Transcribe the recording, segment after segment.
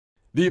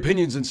The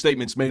opinions and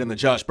statements made on the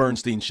Josh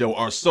Bernstein Show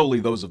are solely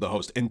those of the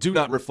host and do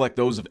not reflect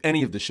those of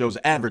any of the show's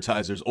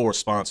advertisers or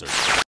sponsors.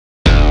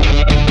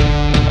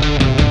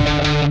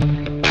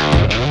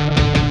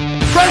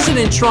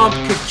 President Trump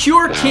could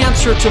cure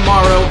cancer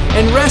tomorrow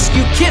and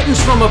rescue kittens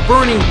from a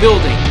burning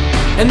building,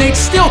 and they'd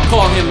still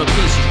call him a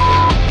piece of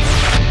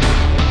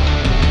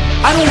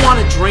I don't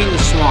want to drain the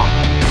swamp.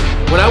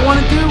 What I want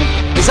to do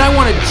is I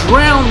want to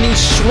drown these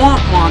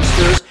swamp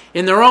monsters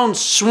in their own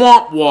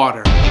swamp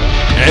water.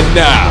 And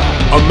now,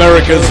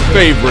 America's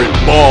favorite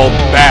bald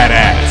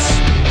badass,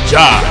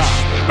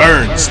 Josh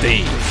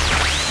Bernstein.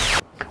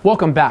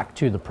 Welcome back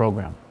to the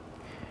program.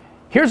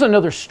 Here's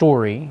another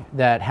story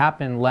that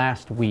happened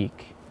last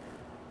week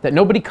that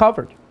nobody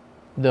covered.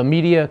 The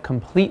media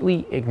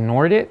completely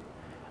ignored it.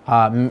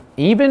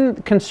 Even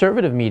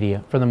conservative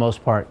media, for the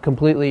most part,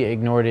 completely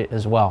ignored it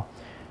as well.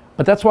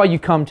 But that's why you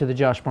come to the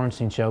Josh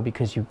Bernstein Show,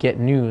 because you get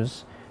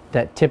news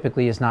that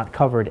typically is not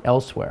covered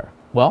elsewhere.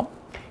 Well,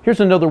 here's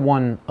another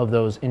one of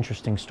those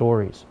interesting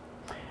stories.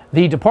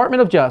 The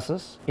Department of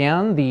Justice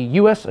and the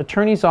U.S.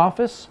 Attorney's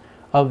Office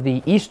of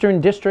the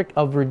Eastern District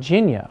of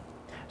Virginia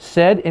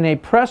said in a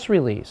press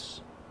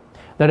release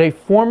that a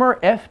former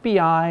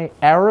FBI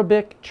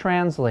Arabic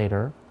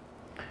translator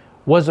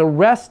was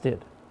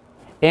arrested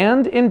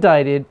and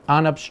indicted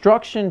on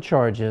obstruction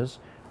charges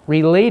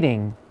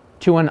relating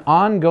to an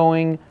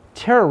ongoing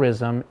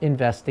terrorism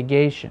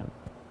investigation.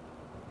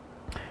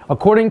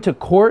 According to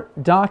court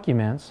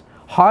documents,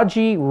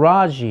 Haji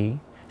Raji,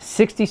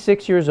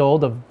 66 years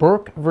old, of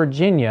Burke,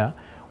 Virginia,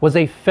 was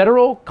a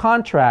federal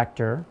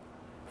contractor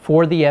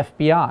for the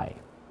FBI.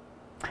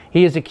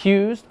 He is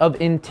accused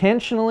of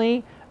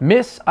intentionally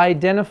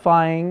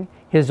misidentifying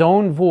his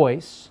own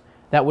voice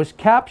that was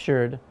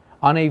captured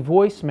on a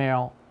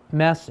voicemail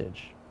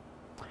message.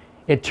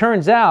 It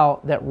turns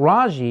out that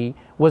Raji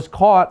was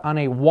caught on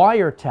a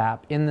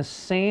wiretap in the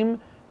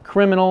same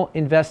criminal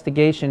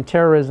investigation,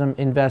 terrorism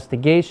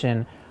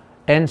investigation,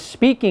 and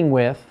speaking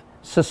with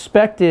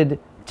suspected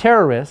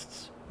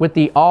terrorists with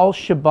the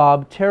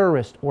Al-Shabaab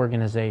terrorist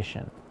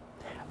organization.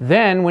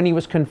 Then, when he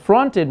was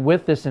confronted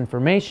with this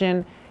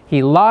information,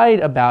 he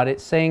lied about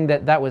it, saying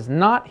that that was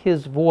not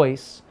his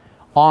voice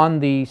on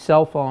the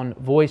cell phone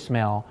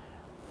voicemail,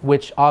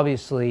 which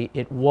obviously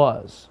it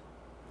was.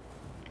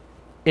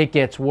 It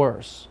gets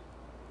worse.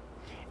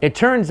 It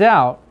turns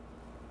out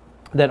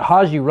that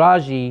Haji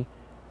Raji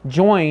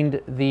joined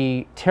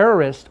the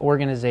terrorist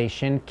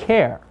organization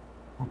CARE,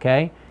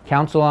 okay?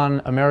 Council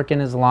on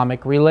American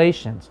Islamic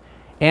Relations,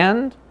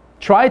 and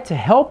tried to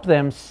help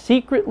them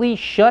secretly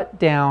shut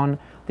down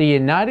the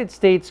United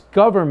States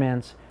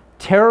government's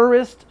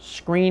terrorist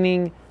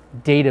screening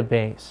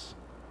database.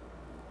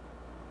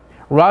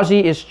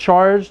 Raji is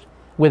charged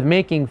with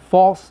making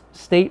false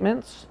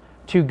statements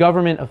to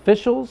government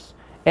officials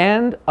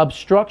and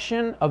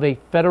obstruction of a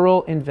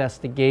federal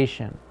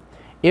investigation.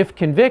 If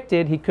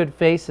convicted, he could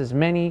face as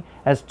many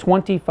as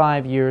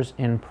 25 years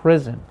in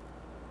prison.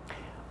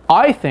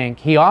 I think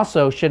he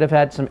also should have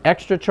had some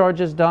extra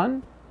charges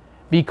done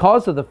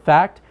because of the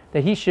fact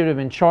that he should have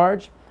been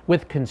charged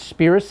with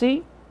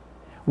conspiracy,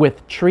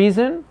 with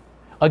treason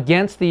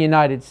against the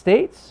United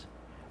States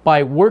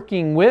by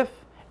working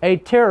with a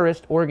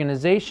terrorist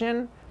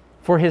organization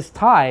for his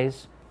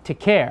ties to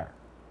CARE.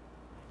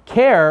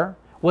 CARE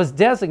was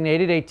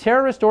designated a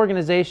terrorist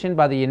organization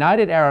by the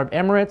United Arab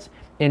Emirates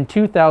in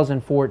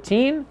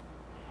 2014,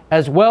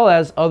 as well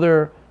as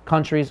other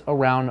countries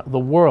around the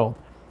world.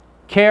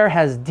 CARE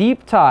has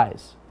deep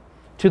ties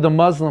to the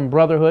Muslim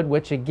Brotherhood,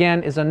 which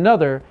again is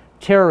another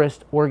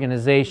terrorist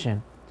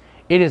organization.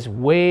 It is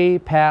way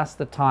past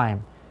the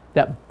time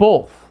that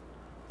both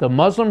the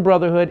Muslim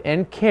Brotherhood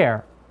and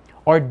CARE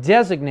are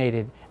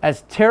designated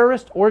as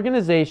terrorist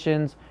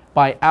organizations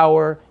by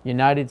our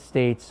United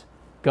States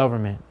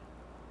government.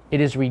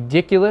 It is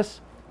ridiculous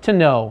to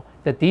know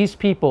that these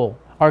people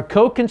are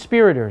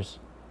co-conspirators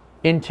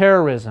in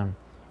terrorism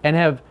and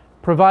have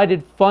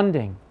provided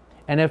funding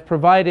and have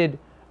provided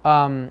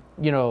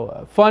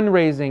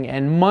fundraising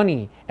and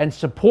money and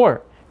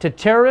support to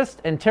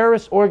terrorists and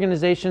terrorist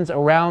organizations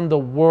around the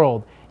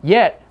world.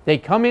 Yet they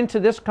come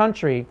into this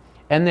country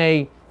and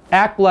they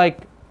act like,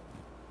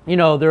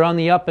 they're on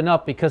the up and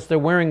up because they're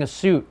wearing a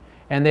suit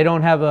and they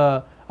don't have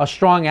a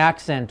strong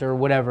accent or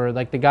whatever,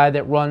 like the guy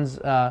that runs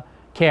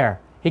CARE.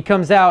 He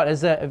comes out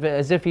as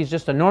if he's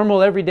just a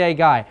normal, everyday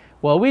guy.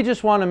 Well, we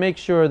just want to make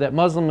sure that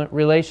Muslim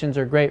relations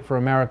are great for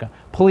America.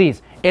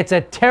 Please, it's a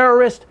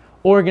terrorist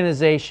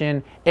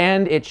organization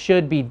and it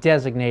should be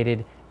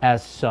designated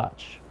as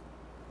such.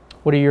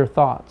 What are your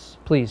thoughts?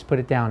 Please put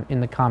it down in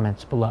the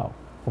comments below.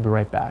 We'll be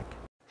right back.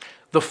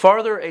 The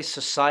farther a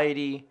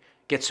society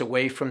gets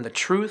away from the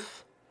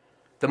truth,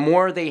 the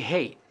more they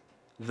hate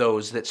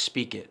those that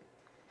speak it.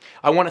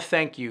 I want to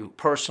thank you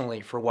personally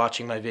for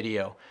watching my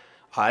video.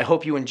 I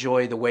hope you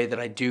enjoy the way that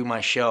I do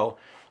my show.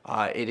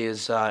 It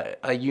is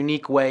a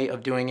unique way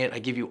of doing it. I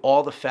give you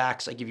all the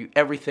facts. I give you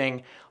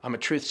everything. I'm a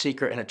truth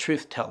seeker and a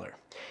truth teller.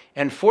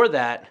 And for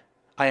that,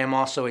 I am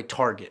also a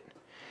target.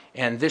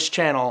 And this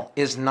channel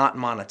is not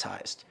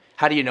monetized.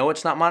 How do you know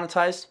it's not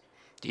monetized?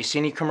 Do you see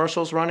any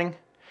commercials running?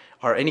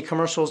 Are any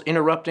commercials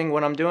interrupting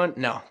what I'm doing?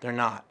 No, they're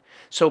not.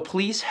 So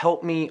please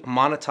help me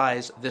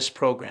monetize this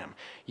program.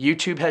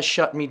 YouTube has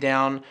shut me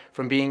down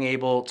from being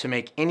able to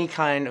make any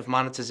kind of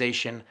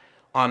monetization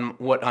on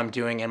what I'm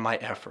doing and my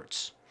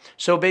efforts.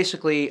 So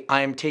basically,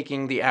 I'm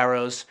taking the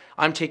arrows,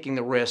 I'm taking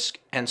the risk,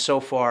 and so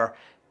far,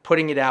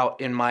 putting it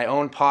out in my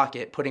own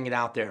pocket, putting it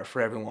out there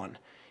for everyone,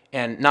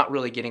 and not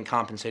really getting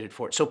compensated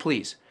for it. So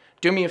please,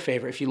 do me a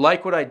favor. If you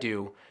like what I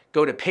do,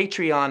 go to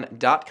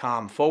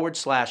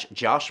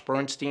patreon.com/Josh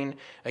Bernstein.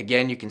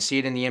 Again, you can see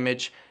it in the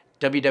image,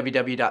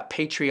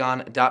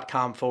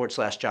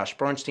 www.patreon.com/Josh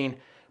Bernstein.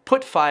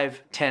 Put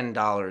 $5,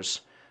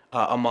 $10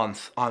 a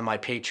month on my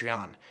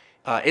Patreon.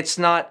 It's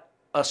not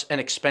an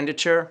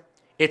expenditure,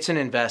 it's an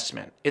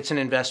investment. It's an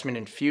investment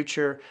in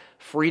future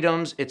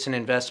freedoms. It's an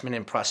investment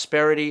in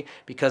prosperity,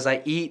 because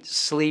I eat,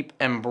 sleep,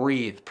 and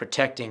breathe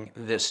protecting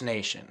this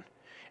nation.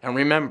 And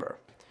remember,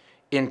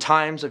 in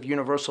times of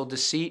universal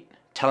deceit,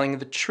 telling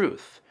the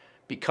truth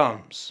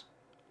becomes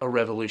a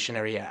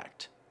revolutionary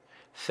act.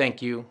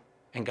 Thank you,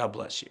 and God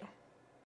bless you.